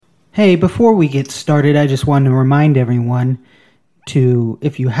Hey, before we get started, I just want to remind everyone to,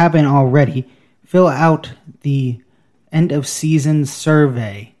 if you haven't already, fill out the end of season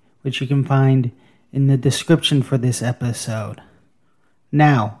survey, which you can find in the description for this episode.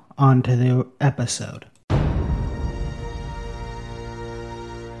 Now, on to the episode.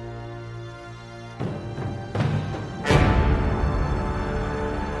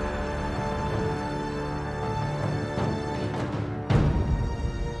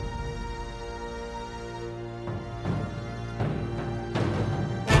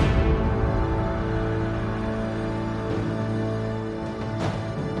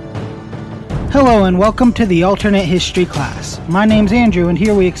 Hello and welcome to the Alternate History class. My name's Andrew and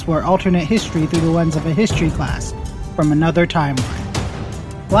here we explore alternate history through the lens of a history class from another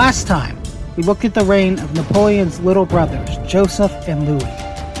timeline. Last time, we looked at the reign of Napoleon's little brothers, Joseph and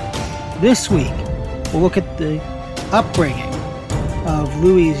Louis. This week, we'll look at the upbringing of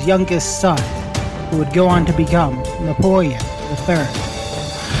Louis's youngest son, who would go on to become Napoleon III.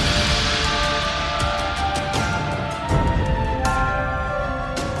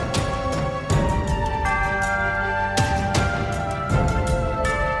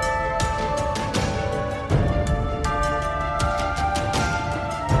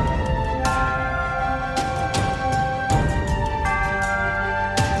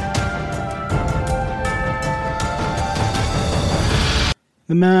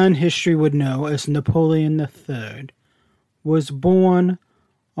 The man history would know as Napoleon III was born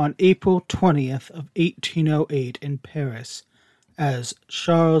on April 20th of 1808 in Paris as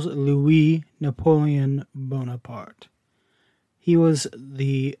Charles Louis Napoleon Bonaparte. He was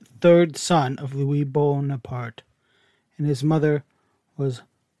the third son of Louis Bonaparte, and his mother was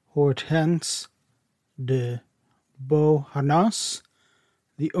Hortense de Beauharnais,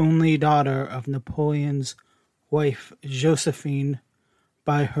 the only daughter of Napoleon's wife Josephine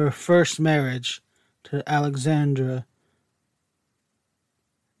by her first marriage to Alexandre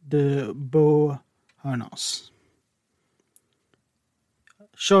de Beauharnais.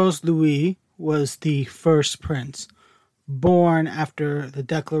 Charles Louis was the first prince born after the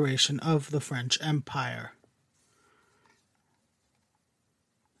declaration of the French Empire.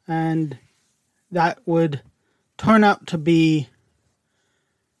 And that would turn out to be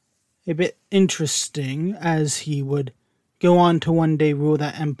a bit interesting as he would go on to one day rule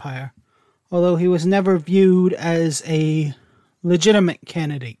that empire, although he was never viewed as a legitimate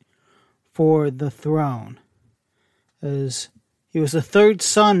candidate for the throne, as he was the third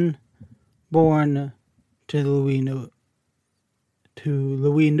son born to Louis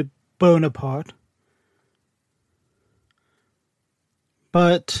Bonaparte,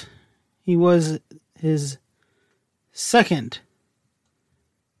 but he was his second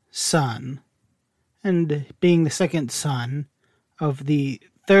son, and being the second son of the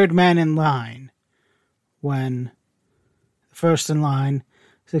third man in line, when the first in line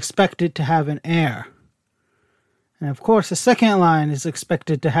is expected to have an heir. And of course, the second in line is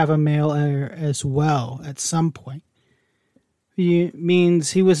expected to have a male heir as well at some point. It means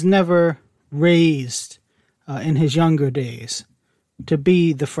he was never raised in his younger days to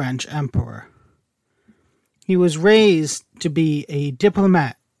be the French emperor. He was raised to be a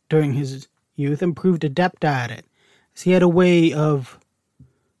diplomat during his youth and proved adept at it, as he had a way of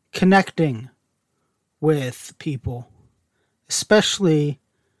connecting with people, especially,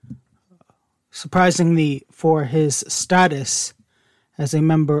 surprisingly for his status as a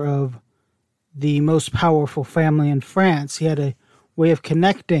member of the most powerful family in France. He had a way of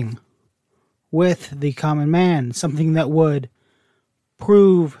connecting with the common man, something that would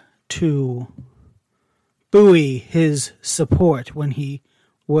prove to buoy his support when he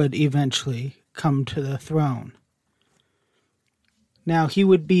would eventually come to the throne. Now, he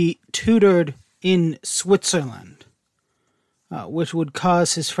would be tutored in Switzerland, which would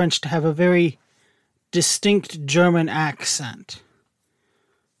cause his French to have a very distinct German accent,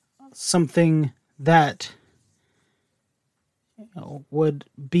 something that would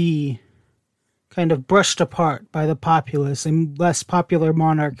be kind of brushed apart by the populace. A less popular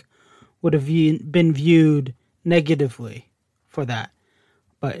monarch would have been viewed negatively for that.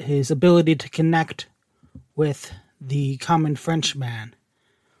 But his ability to connect with the common Frenchman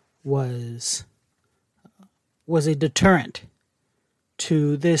was a deterrent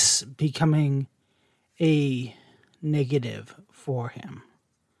to this becoming a negative for him.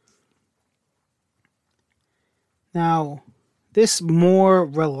 Now, this more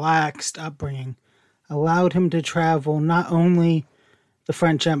relaxed upbringing allowed him to travel not only the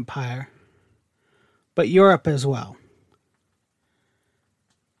French Empire, but Europe as well.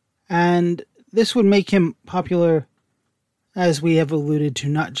 And this would make him popular as we have alluded to,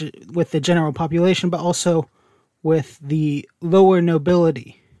 not with the general population, but also with the lower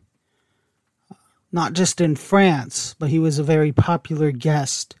nobility. Not just in France, but he was a very popular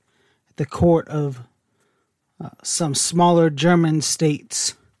guest at the court of some smaller German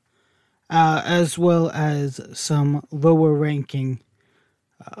states, as well as some lower-ranking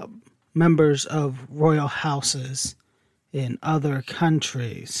members of royal houses in other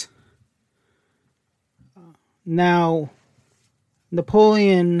countries. Now,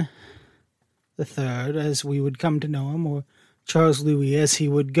 Napoleon III, as we would come to know him, or Charles Louis, as he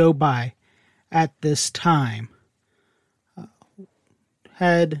would go by at this time,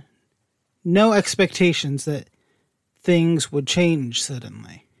 had no expectations that things would change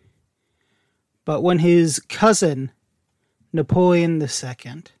suddenly. But when his cousin, Napoleon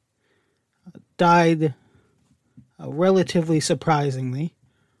II, died relatively surprisingly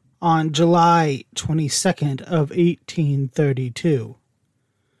on July 22nd of 1832,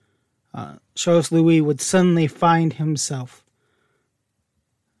 Charles Louis would suddenly find himself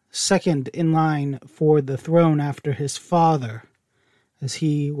second in line for the throne after his father, as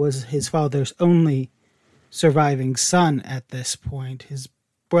he was his father's only surviving son at this point. His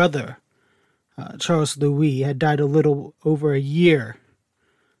brother, Charles Louis, had died a little over a year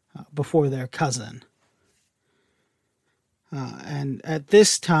before their cousin. And at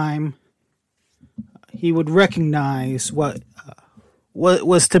this time, he would recognize what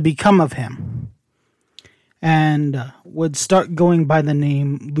was to become of him, and would start going by the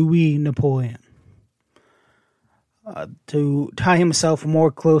name Louis Napoleon, to tie himself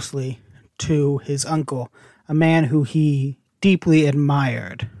more closely to his uncle, a man who he deeply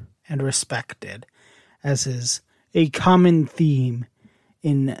admired and respected, as is a common theme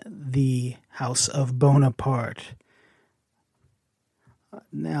in the House of Bonaparte.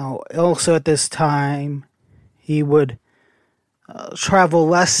 Now, also at this time, he would travel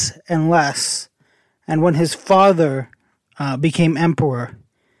less and less, and when his father became emperor,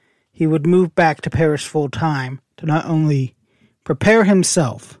 he would move back to Paris full time to not only prepare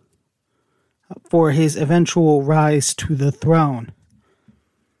himself for his eventual rise to the throne,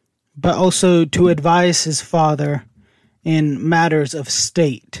 but also to advise his father in matters of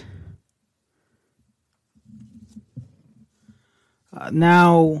state.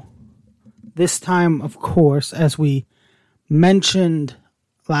 Now, this time, of course, as we mentioned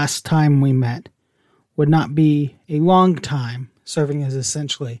last time we met, would not be a long time, serving as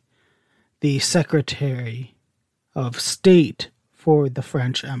essentially the Secretary of State for the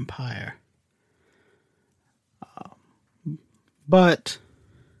French Empire. But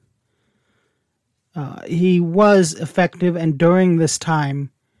he was effective, and during this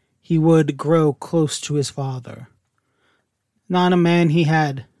time, he would grow close to his father. Not a man he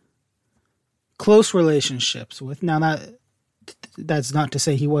had close relationships with. Now, that's not to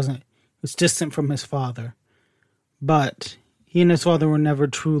say he was distant from his father, but he and his father were never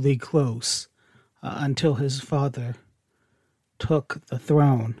truly close until his father took the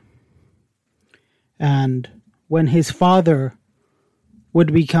throne. And when his father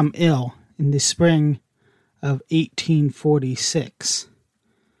would become ill in the spring of 1846,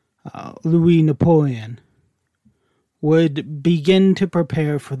 Louis Napoleon would begin to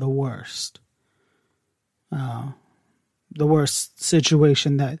prepare for the worst. The worst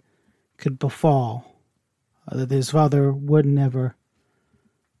situation that could befall, that his father would never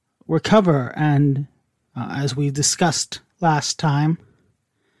recover. And as we discussed last time,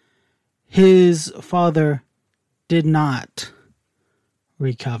 his father did not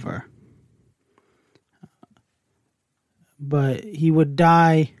recover. But he would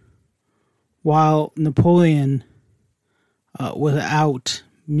die while Napoleon was out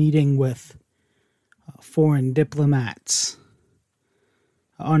meeting with foreign diplomats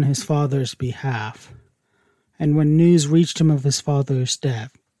on his father's behalf. And when news reached him of his father's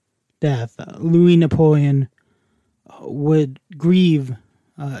death, Louis Napoleon would grieve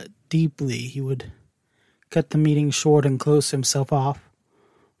deeply. He would cut the meeting short and close himself off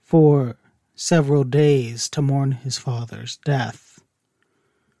for several days to mourn his father's death.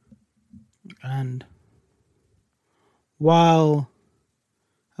 And while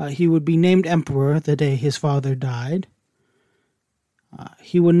he would be named emperor the day his father died,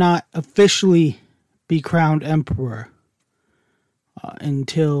 he would not officially be crowned emperor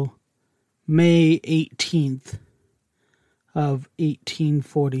until May 18th of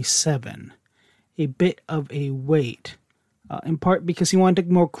 1847. A bit of a wait, in part because he wanted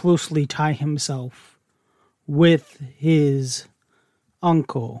to more closely tie himself with his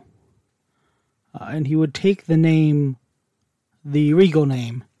uncle. And he would take the regal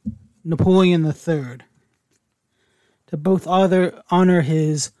name, Napoleon III, to both honor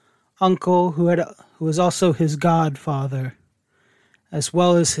his uncle, who was also his godfather, as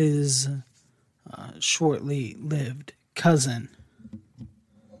well as his shortly lived cousin.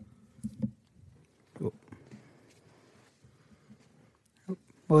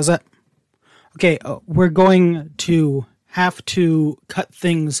 What was that? Okay, we're going to have to cut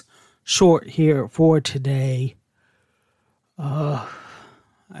things short here for today.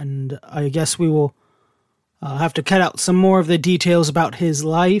 And I guess we will have to cut out some more of the details about his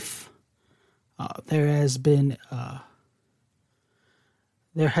life. There has been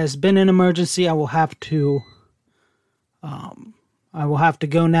an emergency. I will have to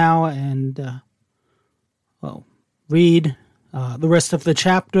go now and read the rest of the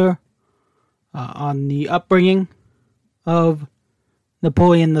chapter on the upbringing of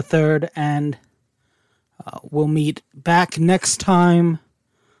Napoleon III, and we'll meet back next time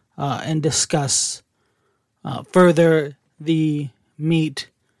and discuss further the meat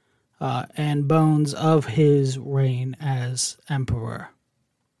and bones of his reign as emperor.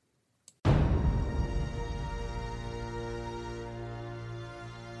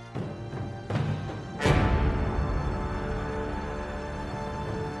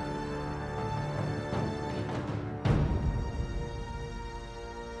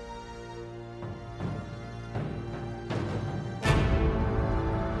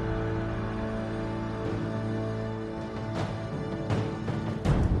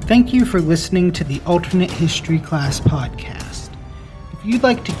 Thank you for listening to the Alternate History Class podcast. If you'd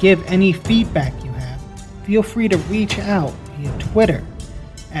like to give any feedback you have, feel free to reach out via Twitter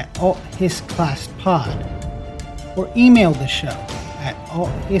at althisclasspod or email the show at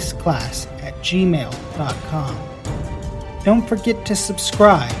althisclass@gmail.com. Don't forget to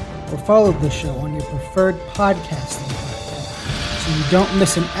subscribe or follow the show on your preferred podcasting platform so you don't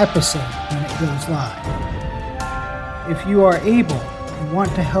miss an episode when it goes live. If you are able and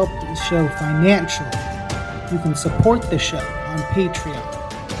want to help the show financially, you can support the show on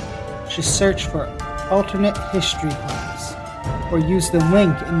Patreon. Just search for Alternate History Class or use the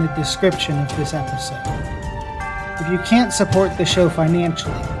link in the description of this episode. If you can't support the show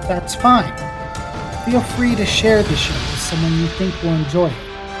financially, that's fine. Feel free to share the show with someone you think will enjoy it.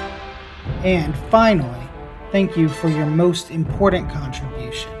 And finally, thank you for your most important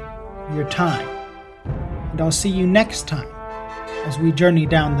contribution, your time. And I'll see you next time as we journey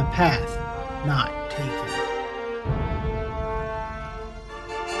down the path not taken.